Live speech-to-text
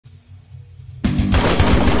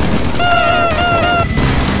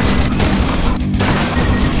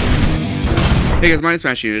Hey guys, my name's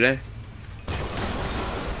Smashing today.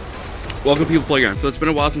 Welcome to People Playground. So it's been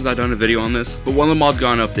a while since I've done a video on this, but one of the mods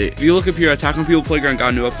got an update. If you look up here, Attack on People Playground got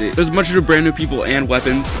a new update. There's a bunch of brand new people and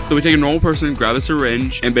weapons. So we take a normal person, grab a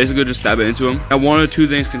syringe, and basically just stab it into them. Now one of two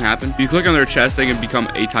things can happen. If you click on their chest, they can become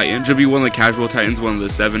a Titan. It should be one of the casual Titans, one of the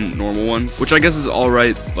 7 normal ones, which I guess is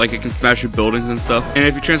alright. Like it can smash your buildings and stuff. And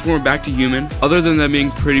if you transform it back to human, other than them being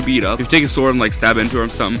pretty beat up, if you take a sword and like stab into them or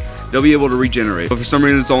something, they'll be able to regenerate. But for some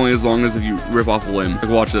reason, it's only as long as if you rip off a limb. Like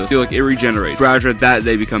watch this. See, like it regenerates. Gradually that,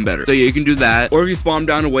 they become better. So yeah, you can do that. Or if you spawn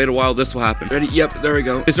down and wait a while, this will happen. Ready? Yep, there we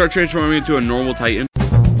go. They start transforming into a normal Titan.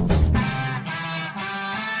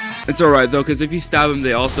 It's alright though, because if you stab them,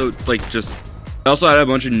 they also like just... I also added a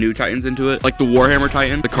bunch of new Titans into it, like the Warhammer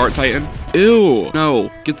Titan, the Cart Titan. Ew, no,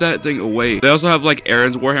 get that thing away. They also have like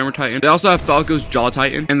Aaron's Warhammer Titan. They also have Falco's Jaw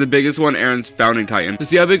Titan, and the biggest one, Aaron's Founding Titan. To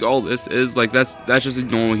see how big all this is, like that's just a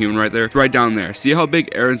normal human right there. It's right down there. See how big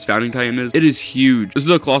Aaron's Founding Titan is? It is huge. This is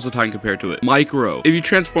a Colossal Titan compared to it. Micro. If you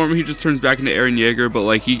transform him, he just turns back into Aaron Yeager, but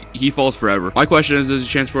like he falls forever. My question is, does he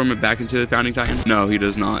transform it back into the Founding Titan? No, he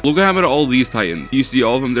does not. Look what happened to all these Titans. You see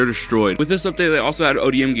all of them, they're destroyed. With this update, they also added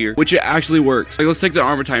ODM gear, which it actually works. Like let's take the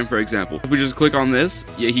Armor Titan for example. If we just click on this,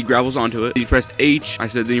 yeah, he gravels onto it. Then you press H. I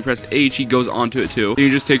said then you press H, he goes onto it too. Then you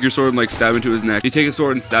just take your sword and like stab into his neck. You take a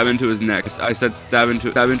sword and stab into his neck. I said stab into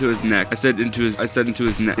his neck. I said into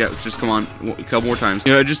his neck. Yeah, just come on, a couple more times.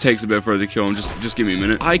 You know, it just takes a bit for her to kill him. Just give me a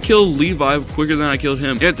minute. I killed Levi quicker than I killed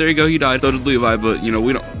him. Yeah, there you go, he died. So did Levi, but you know,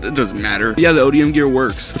 it doesn't matter. But yeah, the ODM gear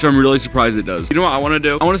works, which I'm really surprised it does. You know what I want to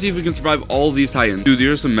do? I want to see if we can survive all of these Titans. Dude, these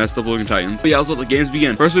are some messed up looking Titans. But yeah, let's let the games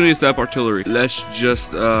begin. First, we need to set up artillery. Let's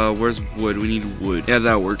just, where's wood? We need wood. Yeah,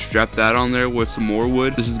 that works. Strap that on there with some more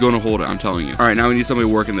wood. This is going to hold it, I'm telling you. All right, now we need somebody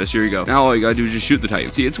working this. Here you go. Now all you gotta do is just shoot the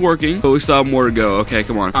Titan. See, it's working, but we still have more to go. Okay,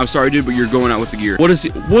 come on. I'm sorry, dude, but you're going out with the gear. What is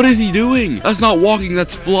he doing? That's not walking,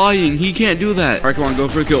 that's flying. He can't do that. All right, come on, go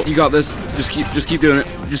for a kill. You got this. Just keep doing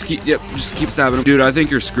it. Just keep stabbing him. Dude, I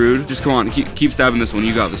think you're screwed. Just come on, keep stabbing this one.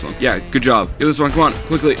 You got this one. Yeah, good job. Get this one. Come on,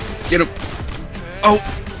 quickly. Get him.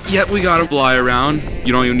 Oh. Yep, we got him. Fly around.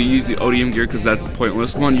 You don't even need to use the ODM gear because that's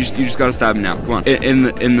pointless. Come on, you just gotta stab him now. Come on. In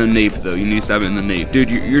the nape though. You need to stab it in the nape. Dude,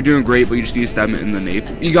 you're doing great, but you just need to stab him in the nape.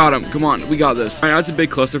 You got him. Come on, we got this. Alright, now it's a big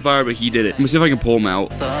cluster fire, but he did it. Let me see if I can pull him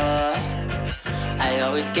out. I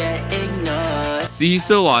always get ignored. See, he's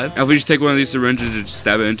still alive. Now if we just take one of these syringes and just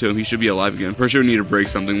stab it into him, he should be alive again. Pretty sure we need to break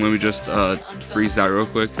something. Let me just freeze that real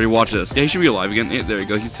quick. Ready, watch this. Yeah, he should be alive again. Yeah, there you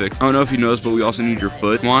go. He's fixed. I don't know if you noticed, but we also need your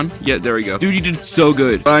foot. Come on. Yeah, there we go. Dude, you did so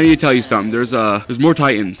good. But I need to tell you something. There's more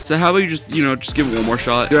Titans. So how about you just, you know, just give it one more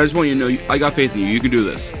shot. Dude, I just want you to know, I got faith in you. You can do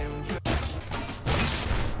this.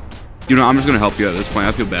 You know, I'm just gonna help you at this point.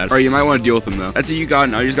 I feel bad. All right, you might want to deal with him though. That's it. You got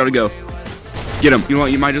it. Now you just gotta go. Get him. You know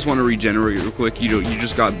what? You might just want to regenerate real quick. You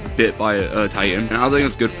just got bit by a Titan, and I don't think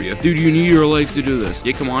that's good for you. Dude, you need your legs to do this.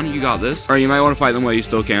 Yeah, come on. You got this. All right, you might want to fight them while you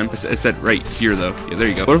still can. I said right here, though. Yeah, there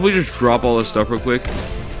you go. What if we just drop all this stuff real quick?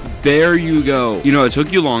 There you go. You know, it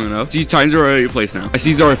took you long enough. See, Titans are already in place now. I see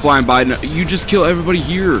he's already flying by. Now. You just kill everybody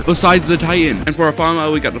here besides the Titan. And for our final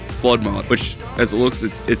mod, we got the flood mod, which, as it looks,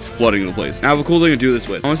 it's flooding the place. Now, I have a cool thing to do this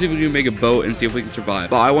with. I want to see if we can make a boat and see if we can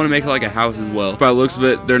survive. But I want to make like a house as well. By the looks of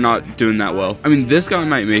it, they're not doing that well. I mean, this guy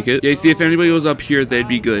might make it. Yeah, see, if anybody was up here, they'd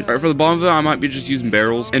be good. All right, for the bottom of it, I might be just using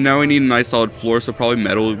barrels. And now we need a nice solid floor, so probably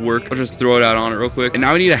metal would work. I'll just throw it out on it real quick. And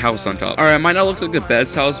now we need a house on top. All right, it might not look like the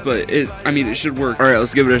best house, but it should work. All right,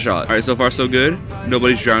 let's give it a shot. All right, so far so good.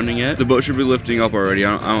 Nobody's drowning yet. The boat should be lifting up already.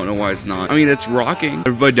 I don't know why it's not. I mean, it's rocking.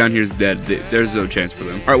 Everybody down here is dead. There's no chance for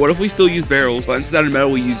them. All right, what if we still use barrels, but instead of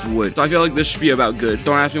metal, we use wood? So I feel like this should be about good.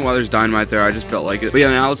 Don't ask me why there's dynamite there. I just felt like it. But yeah,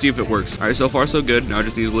 now let's see if it works. All right, so far so good. Now I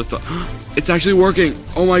just need to lift up. It's actually working.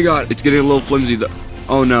 Oh my God. It's getting a little flimsy though.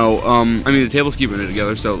 Oh no, I mean the table's keeping it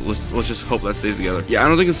together, so let's just hope that stays together. Yeah, I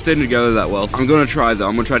don't think it's staying together that well. I'm gonna try though.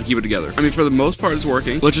 I'm gonna try to keep it together. I mean, for the most part, it's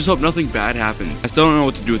working. Let's just hope nothing bad happens. I still don't know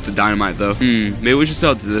what to do with the dynamite though. Maybe we should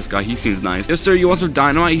sell it to this guy. He seems nice. Yes, sir. You want some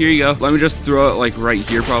dynamite? Here you go. Let me just throw it like right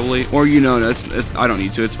here, probably. Or you know, I don't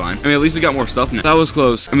need to. It's fine. I mean, at least we got more stuff now. That was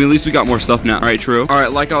close. I mean, at least we got more stuff now. All right, true. All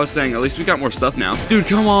right, like I was saying, at least we got more stuff now. Dude,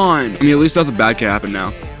 come on. I mean, at least nothing bad can happen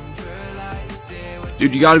now.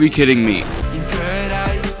 Dude, you gotta be kidding me.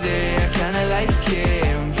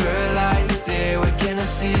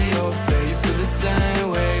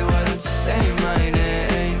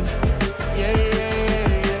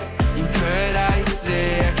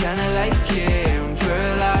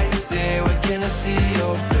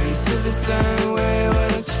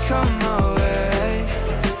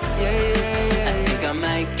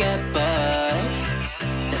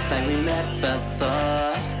 Like we met before.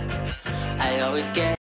 I always get